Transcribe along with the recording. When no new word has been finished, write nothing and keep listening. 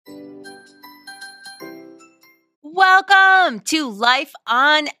Welcome to Life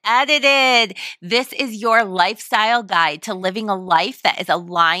Unedited. This is your lifestyle guide to living a life that is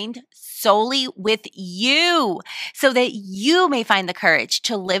aligned solely with you so that you may find the courage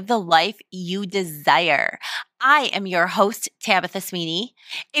to live the life you desire. I am your host, Tabitha Sweeney,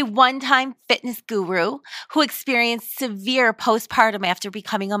 a one-time fitness guru who experienced severe postpartum after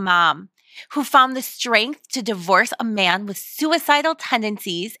becoming a mom, who found the strength to divorce a man with suicidal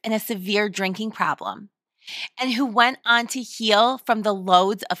tendencies and a severe drinking problem, and who went on to heal from the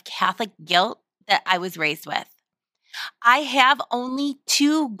loads of Catholic guilt that I was raised with. I have only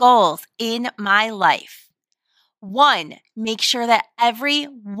two goals in my life. One, make sure that every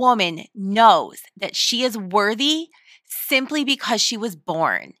woman knows that she is worthy simply because she was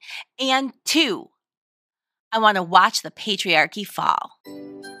born. And two, I want to watch the patriarchy fall.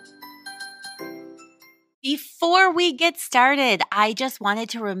 Before we get started, I just wanted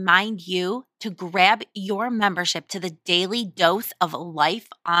to remind you to grab your membership to the Daily Dose of Life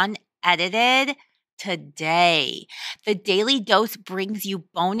Unedited today. The Daily Dose brings you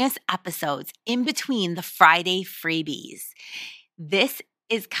bonus episodes in between the Friday freebies. This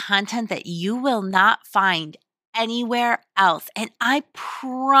is content that you will not find anywhere else, and I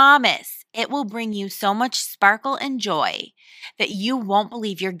promise it will bring you so much sparkle and joy that you won't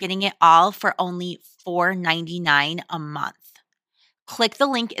believe you're getting it all for only $4.99 a month. Click the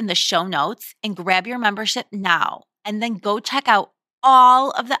link in the show notes and grab your membership now, and then go check out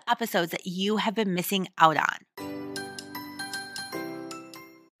all of the episodes that you have been missing out on.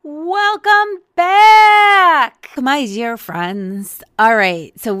 Welcome back, my dear friends. All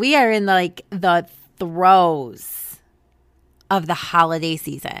right, so we are in the throes of the holiday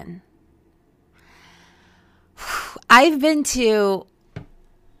season. I've been to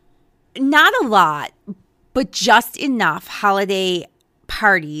not a lot, but just enough holiday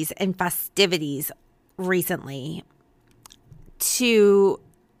parties and festivities recently to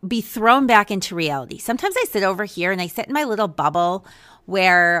be thrown back into reality. Sometimes I sit over here and I sit in my little bubble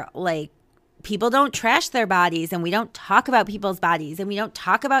where people don't trash their bodies and we don't talk about people's bodies and we don't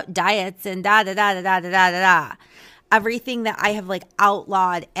talk about diets and da da da da da da da da. Everything that I have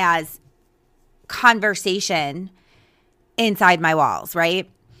outlawed as conversation inside my walls, right?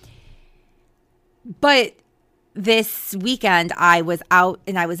 But this weekend I was out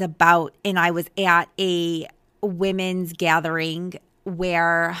and I was about and I was at a women's gathering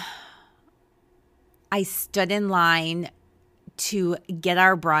where I stood in line to get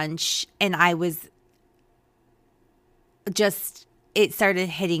our brunch, and I was just, it started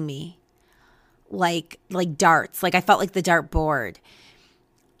hitting me like darts. I felt like the dart board.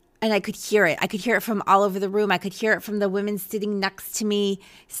 And I could hear it. I could hear it from all over the room. I could hear it from the women sitting next to me,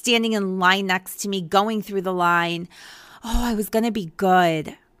 standing in line next to me, going through the line. Oh, I was going to be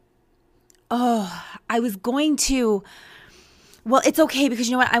good. Oh, I was going to. Well, it's okay because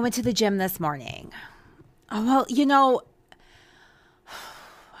you know what? I went to the gym this morning. Oh, well,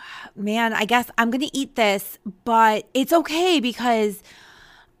 man, I guess I'm going to eat this, but it's okay because,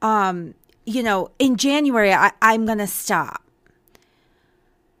 in January, I'm going to stop.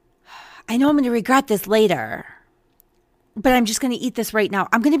 I know I'm going to regret this later, but I'm just going to eat this right now.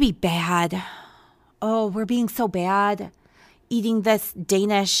 I'm going to be bad. Oh, we're being so bad eating this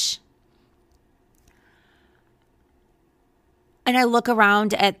Danish. And I look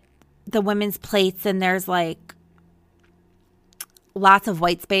around at the women's plates and there's lots of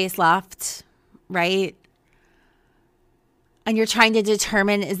white space left, right? And you're trying to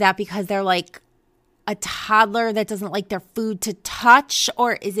determine, is that because they're a toddler that doesn't like their food to touch,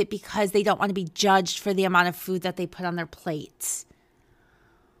 or is it because they don't want to be judged for the amount of food that they put on their plate?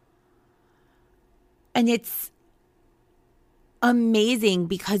 And it's amazing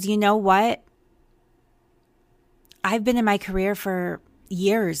because you know what? I've been in my career for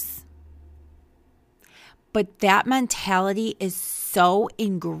years, but that mentality is so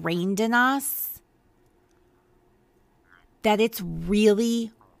ingrained in us that it's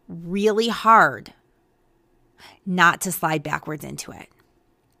really, really hard not to slide backwards into it.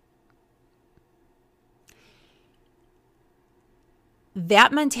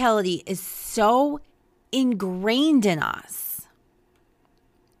 That mentality is so ingrained in us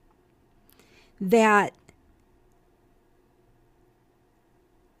that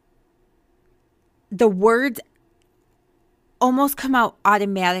the words almost come out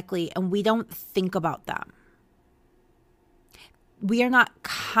automatically and we don't think about them. We are not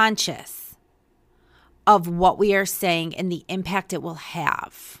conscious of what we are saying and the impact it will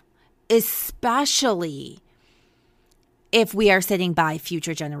have, especially if we are sitting by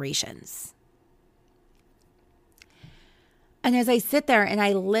future generations. And as I sit there and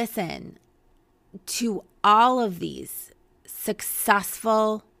I listen to all of these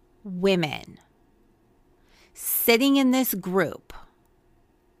successful women sitting in this group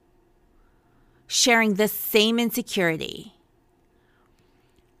sharing the same insecurity,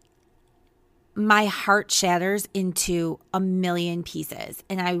 my heart shatters into a million pieces.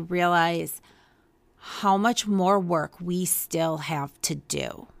 And I realize how much more work we still have to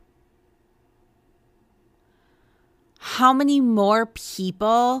do. How many more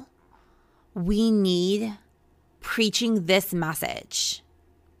people we need preaching this message,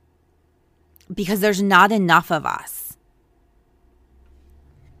 because there's not enough of us.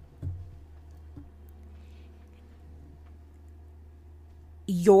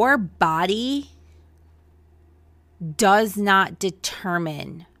 Your body does not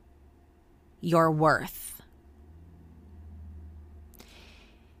determine your worth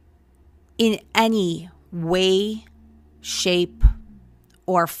in any way, shape,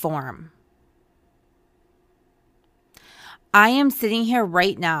 or form. I am sitting here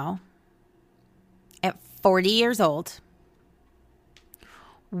right now at 40 years old,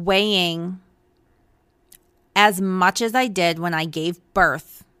 weighing as much as I did when I gave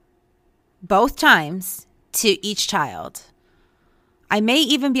birth, both times, to each child. I may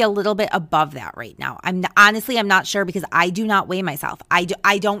even be a little bit above that right now. I'm not sure, because I do not weigh myself. I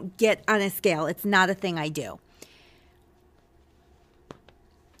don't get on a scale. It's not a thing I do.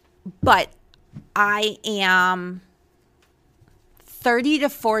 But I am 30 to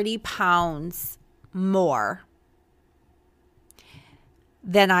 40 pounds more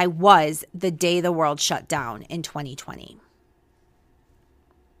than I was the day the world shut down in 2020.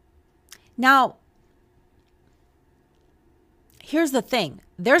 Now, here's the thing.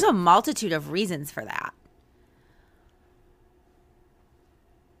 There's a multitude of reasons for that.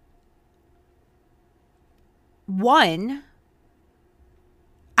 One,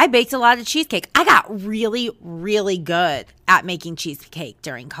 I baked a lot of cheesecake. I got really, really good at making cheesecake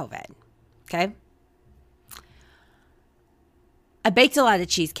during COVID. Okay? I baked a lot of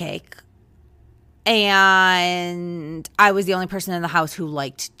cheesecake, and I was the only person in the house who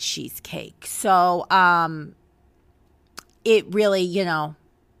liked cheesecake. So, it really,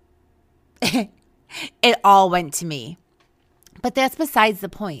 it all went to me. But that's besides the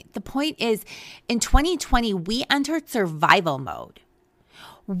point. The point is, in 2020, we entered survival mode.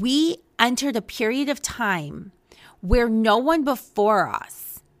 We entered a period of time where no one before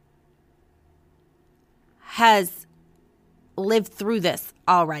us has lived through this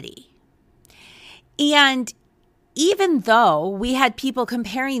already. And even though we had people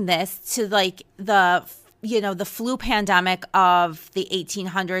comparing this to like the flu pandemic of the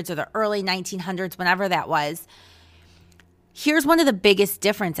 1800s or the early 1900s, whenever that was, here's one of the biggest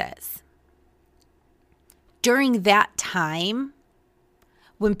differences. During that time,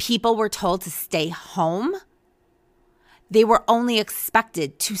 when people were told to stay home, they were only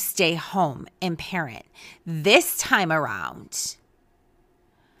expected to stay home and parent. This time around,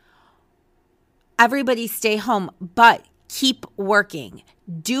 everybody stay home, but keep working.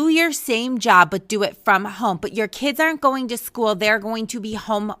 Do your same job, but do it from home. But your kids aren't going to school. They're going to be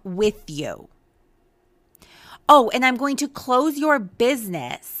home with you. Oh, and I'm going to close your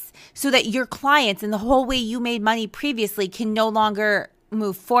business so that your clients and the whole way you made money previously can no longer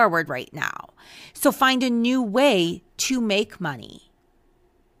move forward right now. So find a new way to make money,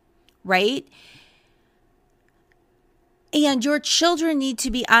 right? And your children need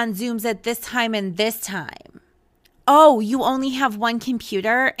to be on Zooms at this time and this time. Oh, you only have one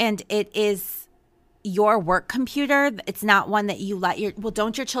computer and it is your work computer. It's not one that you well,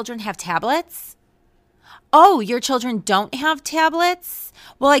 don't your children have tablets? Oh, your children don't have tablets?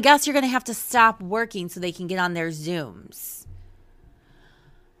 Well, I guess you're going to have to stop working so they can get on their Zooms.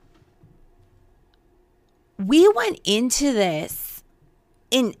 We went into this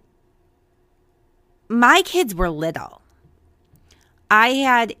my kids were little. I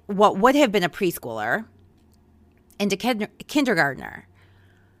had what would have been a preschooler and a kindergartner.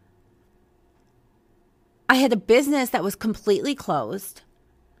 I had a business that was completely closed.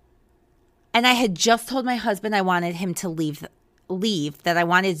 And I had just told my husband I wanted him to leave, that I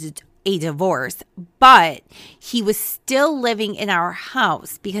wanted a divorce, but he was still living in our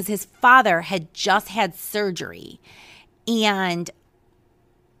house because his father had just had surgery, and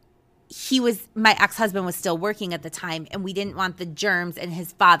my ex-husband was still working at the time, and we didn't want the germs in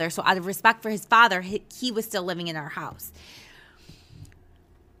his father. So out of respect for his father, he was still living in our house.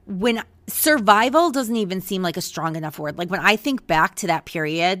 When survival doesn't even seem like a strong enough word. Like when I think back to that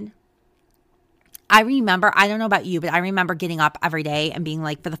period, I remember, I don't know about you, but I remember getting up every day and being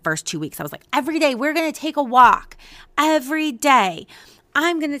like, for the first 2 weeks, I was like, every day we're going to take a walk every day.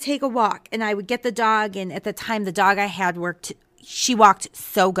 I'm going to take a walk. And I would get the dog. And at the time, the dog I had she walked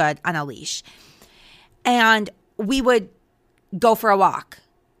so good on a leash. And we would go for a walk.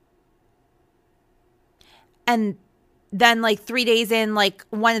 And then 3 days in,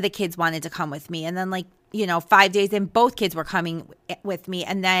 one of the kids wanted to come with me. And then 5 days in, both kids were coming with me.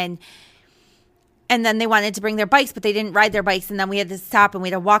 And then they wanted to bring their bikes, but they didn't ride their bikes. And then we had to stop and we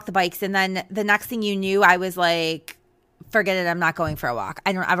had to walk the bikes. And then the next thing you knew, I was like, forget it. I'm not going for a walk.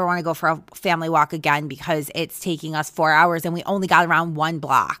 I don't ever want to go for a family walk again because it's taking us 4 hours and we only got around one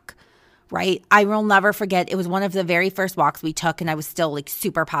block, right? I will never forget. It was one of the very first walks we took. And I was still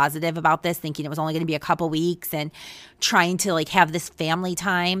super positive about this, thinking it was only going to be a couple weeks and trying to have this family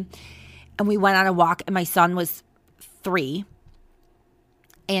time. And we went on a walk and my son was 3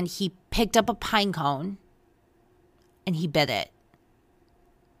 and he picked up a pine cone and he bit it.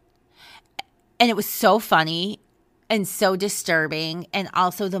 And it was so funny and so disturbing. And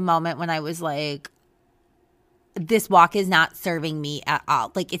also the moment when I was like, this walk is not serving me at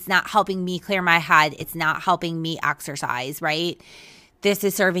all. It's not helping me clear my head. It's not helping me exercise, right? This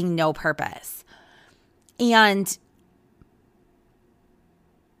is serving no purpose. And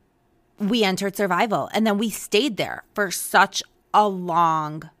we entered survival. And then we stayed there for such a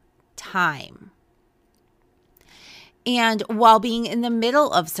long time. And while being in the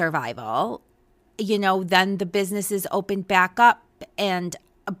middle of survival, then the businesses opened back up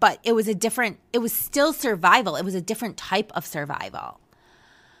but it was still survival. It was a different type of survival.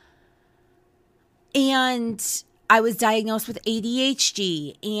 And I was diagnosed with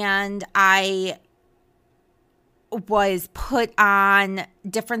ADHD and I was put on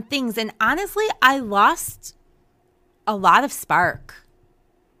different things. And honestly, I lost a lot of spark.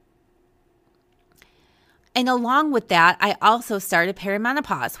 And along with that, I also started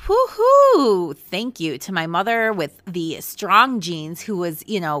perimenopause. Woohoo! Thank you to my mother with the strong genes who was,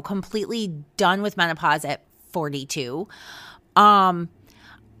 completely done with menopause at 42. So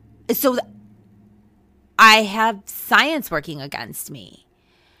I have science working against me.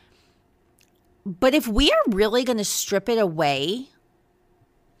 But if we are really going to strip it away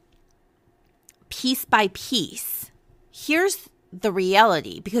piece by piece, here's the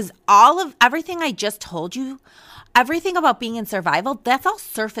reality, because everything I just told you, everything about being in survival, that's all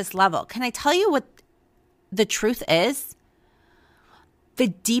surface level. Can I tell you what the truth is? The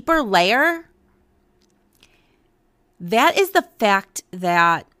deeper layer, that is the fact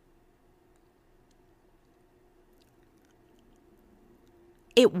that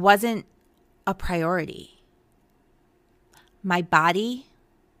it wasn't a priority. My body,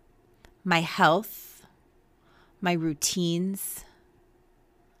 my health, my routines,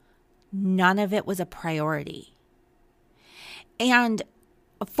 none of it was a priority. And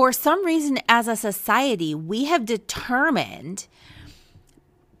for some reason, as a society, we have determined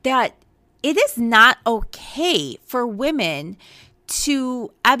that it is not okay for women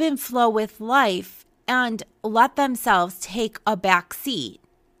to ebb and flow with life and let themselves take a back seat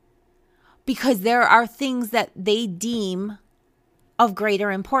because there are things that they deem of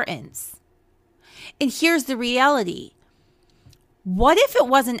greater importance. And here's the reality. What if it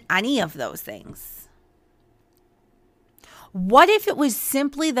wasn't any of those things? What if it was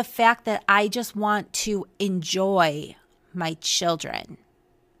simply the fact that I just want to enjoy my children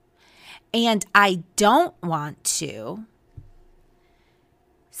and I don't want to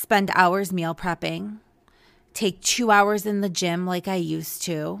spend hours meal prepping, take 2 hours in the gym like I used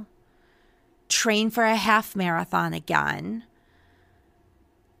to, train for a half marathon again,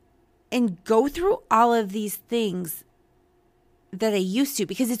 and go through all of these things that I used to,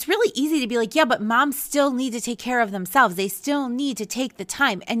 because it's really easy to be like, yeah, but moms still need to take care of themselves. They still need to take the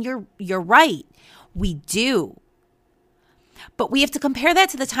time. And you're right. We do. But we have to compare that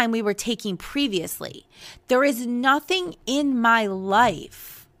to the time we were taking previously. There is nothing in my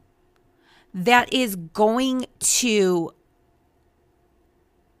life that is going to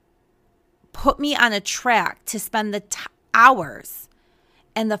put me on a track to spend the hours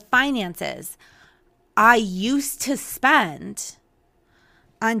and the finances I used to spend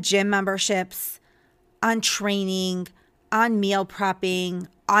on gym memberships, on training, on meal prepping,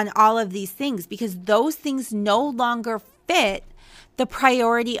 on all of these things, because those things no longer fit the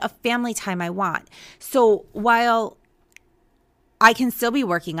priority of family time I want. So while I can still be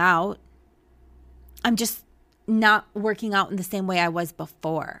working out, I'm just not working out in the same way I was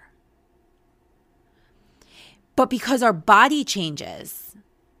before. But because our body changes,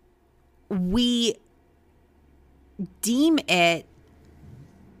 we deem it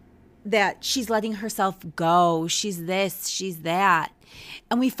that she's letting herself go. She's this, she's that.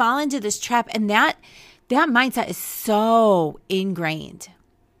 And we fall into this trap. And that That mindset is so ingrained.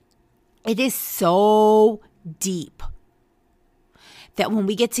 It is so deep that when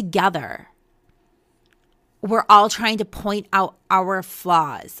we get together, we're all trying to point out our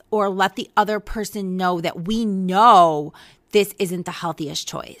flaws or let the other person know that we know this isn't the healthiest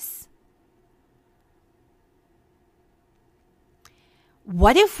choice.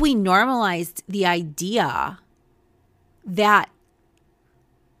 What if we normalized the idea that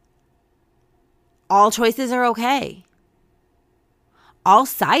all choices are okay? All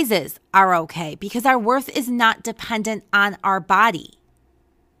sizes are okay because our worth is not dependent on our body.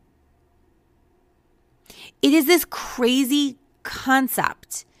 It is this crazy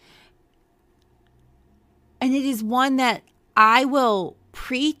concept. And it is one that I will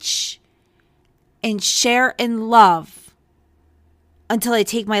preach and share and love until I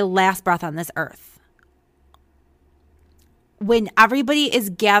take my last breath on this earth. When everybody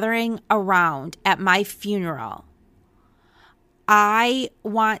is gathering around at my funeral, I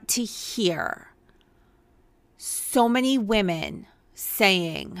want to hear so many women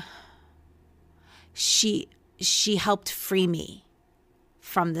saying, she helped free me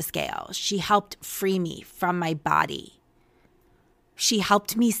from the scale. She helped free me from my body. She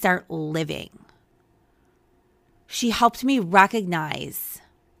helped me start living. She helped me recognize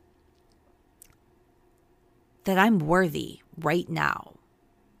that I'm worthy right now.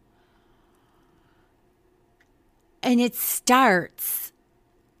 And it starts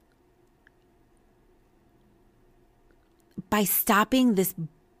by stopping this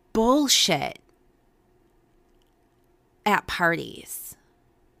bullshit at parties.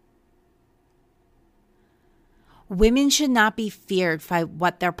 Women should not be feared by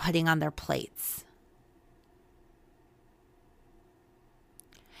what they're putting on their plates.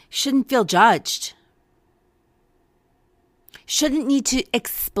 Shouldn't feel judged. Shouldn't need to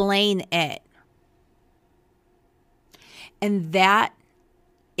explain it. And that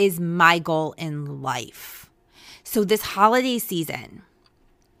is my goal in life. So this holiday season,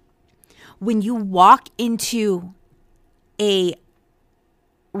 when you walk into a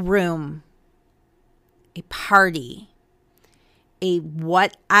room, a party, a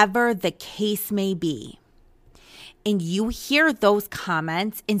whatever the case may be, and you hear those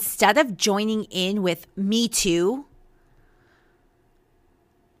comments, instead of joining in with me too,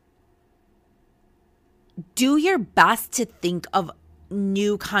 do your best to think of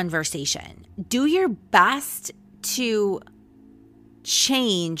new conversation. Do your best to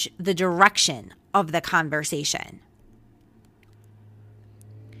change the direction of the conversation.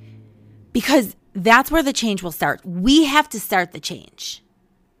 Because that's where the change will start. We have to start the change.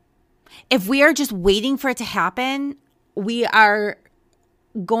 If we are just waiting for it to happen, we are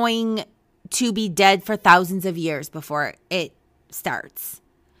going to be dead for thousands of years before it starts.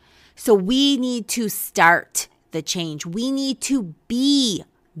 So we need to start the change. We need to be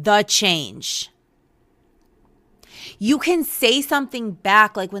the change. You can say something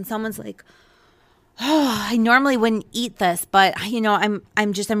back, like when someone's like, "Oh, I normally wouldn't eat this, but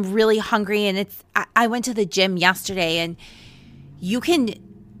I'm really hungry, and I went to the gym yesterday," and you can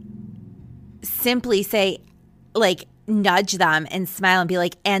simply say, like, nudge them and smile and be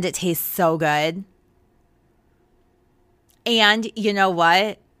like, "And it tastes so good." And you know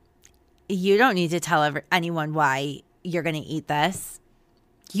what? You don't need to tell anyone why you're going to eat this.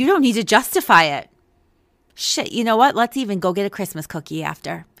 You don't need to justify it. Shit, you know what? Let's even go get a Christmas cookie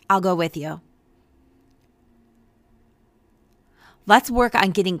after. I'll go with you. Let's work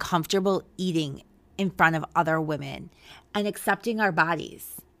on getting comfortable eating in front of other women and accepting our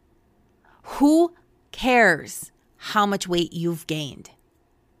bodies. Who cares how much weight you've gained?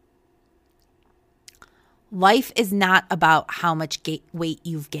 Life is not about how much weight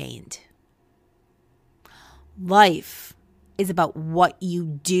you've gained. Life is about what you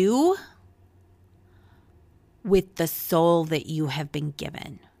do with the soul that you have been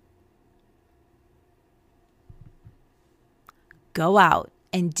given. Go out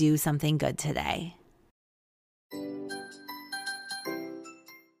and do something good today.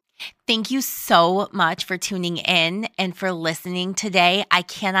 Thank you so much for tuning in and for listening today. I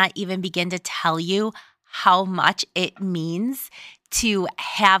cannot even begin to tell you how much it means to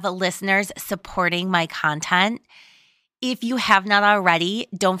have listeners supporting my content. If you have not already,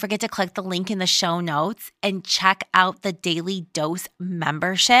 don't forget to click the link in the show notes and check out the Daily Dose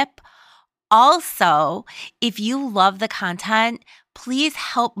membership. Also, if you love the content, please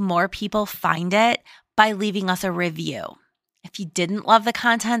help more people find it by leaving us a review. If you didn't love the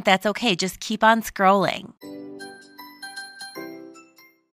content, that's okay. Just keep on scrolling.